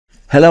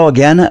Hello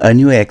again, a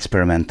new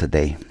experiment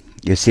today.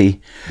 You see,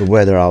 the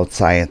weather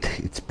outside,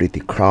 it's pretty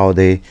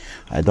crowded.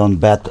 I don't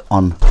bet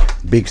on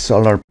big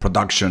solar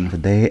production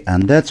today,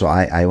 and that's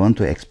why I want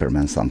to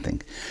experiment something.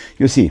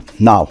 You see,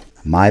 now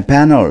my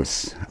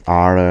panels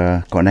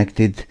are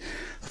connected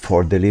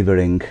for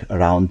delivering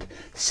around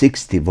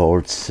 60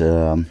 volts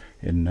in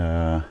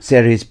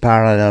series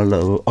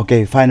parallel.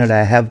 Okay, finally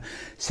I have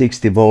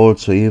 60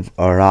 volts with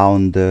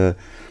around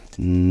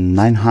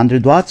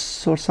 900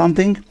 watts or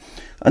something.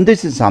 And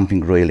this is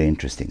something really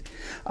interesting.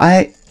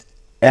 I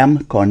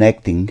am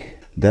connecting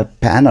the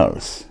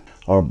panels,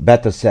 or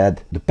better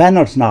said, the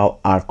panels now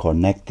are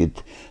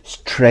connected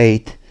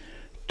straight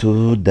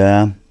to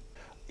the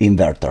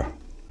inverter.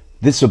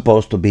 This is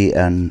supposed to be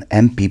an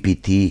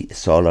MPPT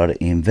solar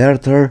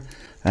inverter,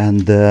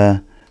 and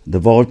the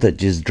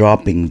voltage is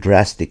dropping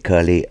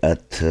drastically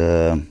at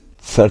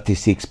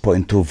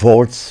 36.2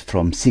 volts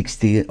from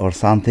 60 or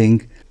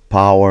something.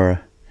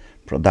 Power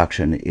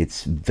production,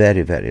 it's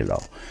very, very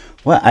low.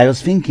 Well, I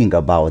was thinking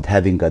about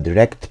having a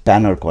direct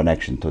panel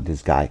connection to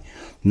this guy,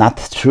 not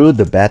through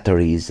the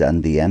batteries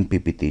and the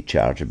MPPT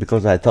charger,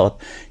 because I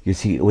thought, you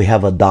see, we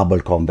have a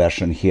double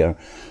conversion here.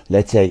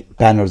 Let's say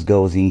panels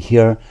goes in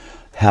here,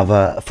 have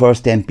a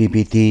first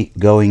MPPT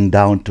going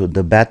down to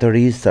the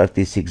batteries,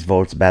 36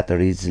 volts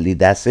batteries,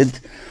 lead acid,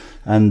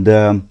 and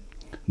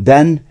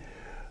then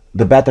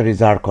the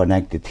batteries are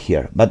connected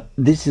here. But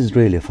this is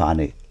really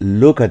funny.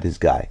 Look at this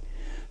guy.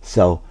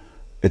 So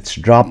it's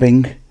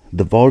dropping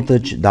the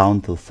voltage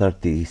down to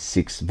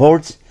 36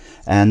 volts,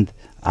 and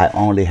I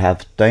only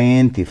have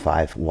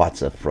 25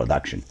 watts of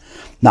production.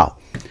 Now,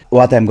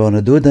 what I'm going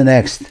to do the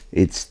next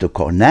is to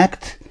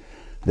connect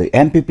the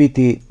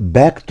MPPT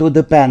back to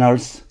the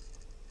panels,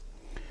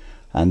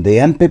 and the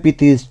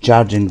MPPT is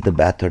charging the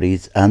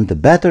batteries, and the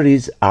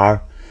batteries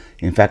are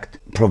in fact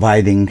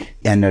providing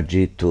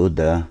energy to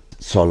the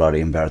solar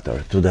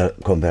inverter, to the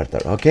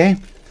converter. Okay,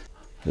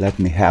 let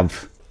me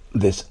have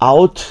this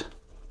out.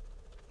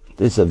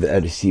 This is a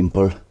very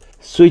simple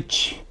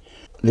switch.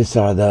 These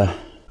are the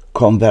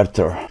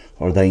converter,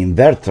 or the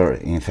inverter,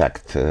 in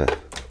fact,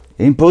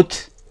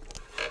 input,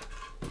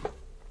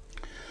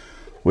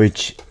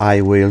 which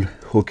I will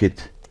hook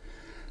it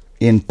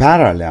in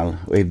parallel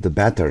with the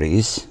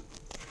batteries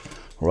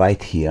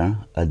right here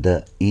at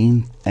the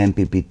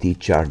MPPT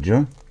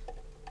charger.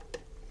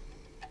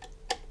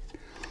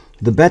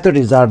 The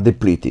batteries are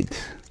depleted.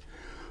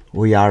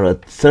 We are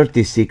at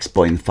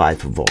 36.5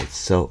 volts,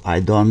 so I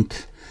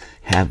don't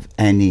have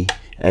any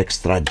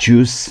extra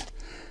juice,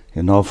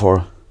 you know,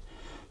 for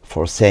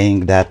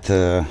saying that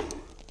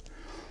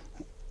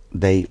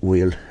they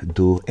will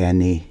do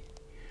any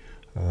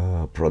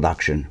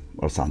production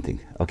or something.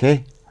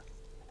 Okay,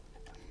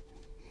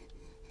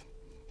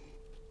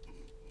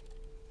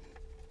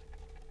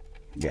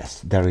 yes,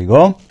 there we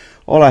go.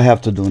 All I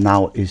have to do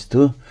now is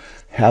to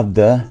have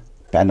the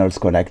panels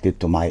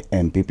connected to my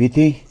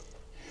MPPT.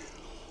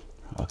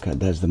 Okay,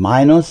 there's the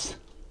minus,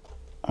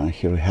 and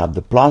here we have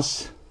the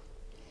plus.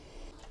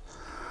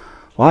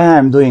 Why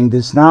I'm doing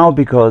this now?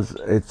 Because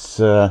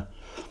it's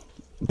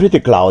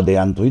pretty cloudy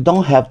and we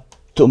don't have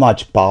too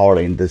much power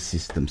in the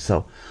system,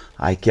 so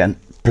I can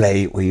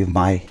play with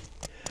my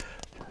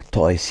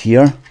toys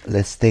here.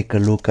 Let's take a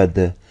look at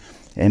the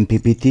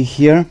MPPT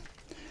here.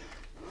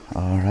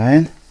 All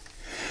right,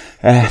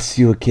 as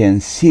you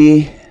can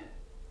see,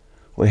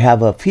 we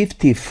have a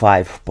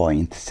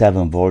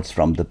 55.7 volts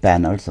from the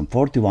panels and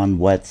 41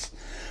 watts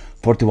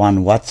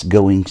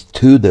going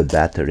to the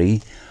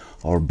battery,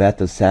 or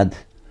better said,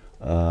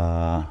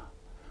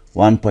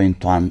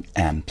 1.1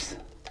 amps,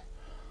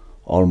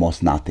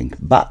 almost nothing.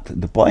 But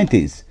the point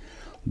is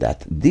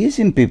that this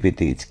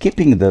MPPT is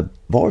keeping the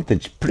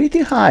voltage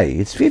pretty high.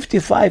 It's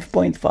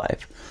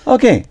 55.5.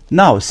 Okay,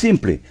 now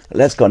simply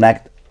let's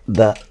connect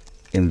the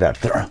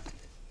inverter.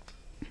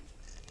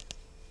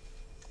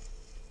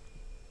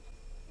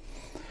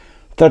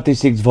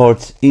 36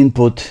 volts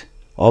input,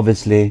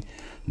 obviously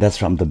that's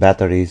from the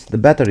batteries. The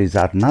batteries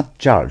are not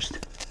charged.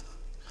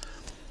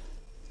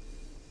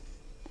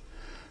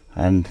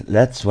 And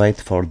let's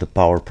wait for the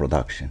power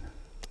production.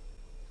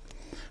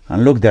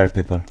 And look there,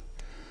 people,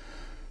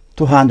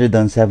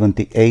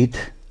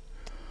 278.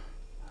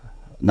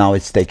 Now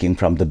it's taking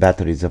from the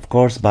batteries, of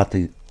course, but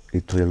it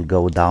will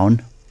go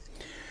down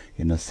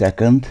in a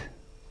second.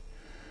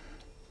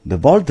 The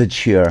voltage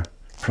here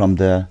from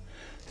the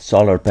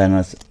solar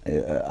panels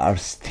are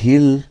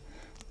still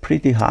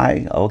pretty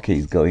high. Okay,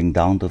 it's going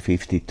down to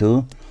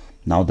 52.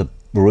 Now the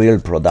real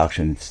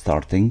production is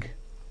starting.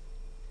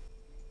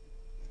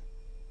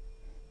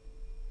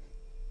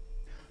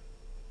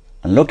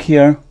 And look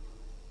here,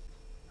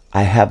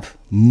 I have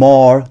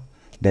more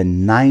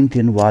than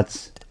 19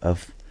 watts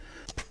of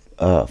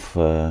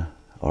or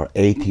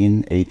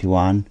 18,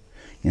 81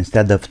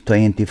 instead of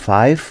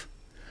 25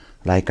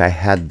 like I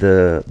had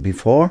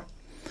before.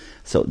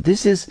 So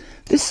this is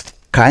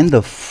kind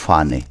of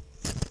funny.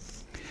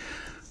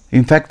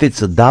 In fact,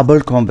 it's a double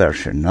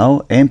conversion.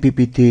 Now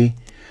MPPT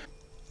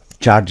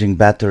charging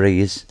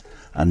batteries,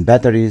 and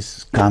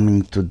batteries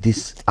coming to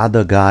this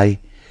other guy.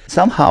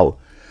 Somehow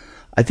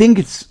I think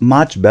it's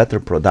much better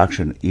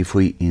production if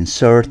we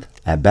insert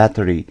a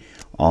battery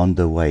on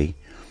the way.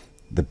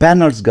 The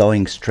panels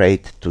going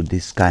straight to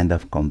this kind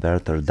of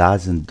converter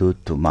doesn't do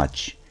too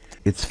much.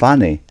 It's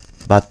funny,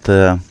 but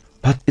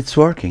it's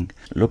working.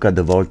 Look at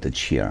the voltage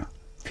here,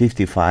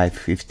 55,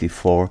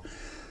 54.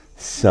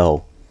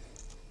 So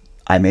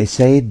I may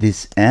say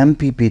this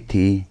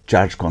MPPT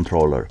charge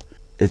controller,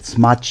 it's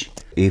much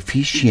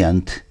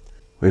efficient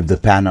with the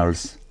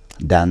panels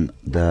than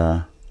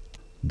the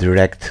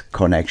direct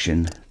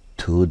connection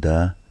to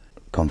the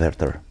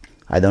converter.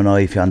 I don't know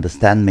if you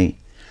understand me,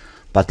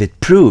 but it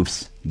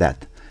proves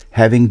that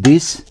having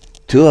this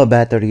to a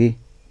battery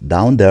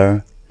down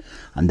there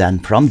and then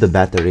from the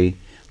battery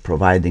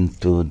providing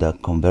to the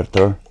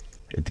converter,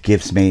 it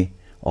gives me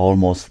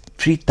almost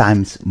 3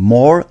 times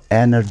more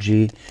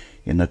energy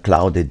in a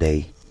cloudy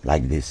day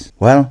like this.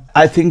 Well,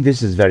 I think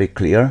this is very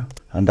clear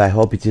and I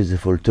hope it's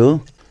useful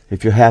too.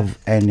 If you have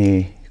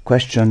any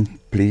question,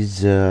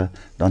 please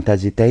don't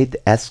hesitate,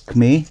 ask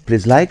me.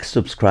 Please like,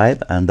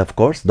 subscribe, and of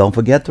course don't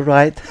forget to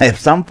write. Have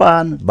some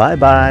fun. Bye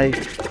bye.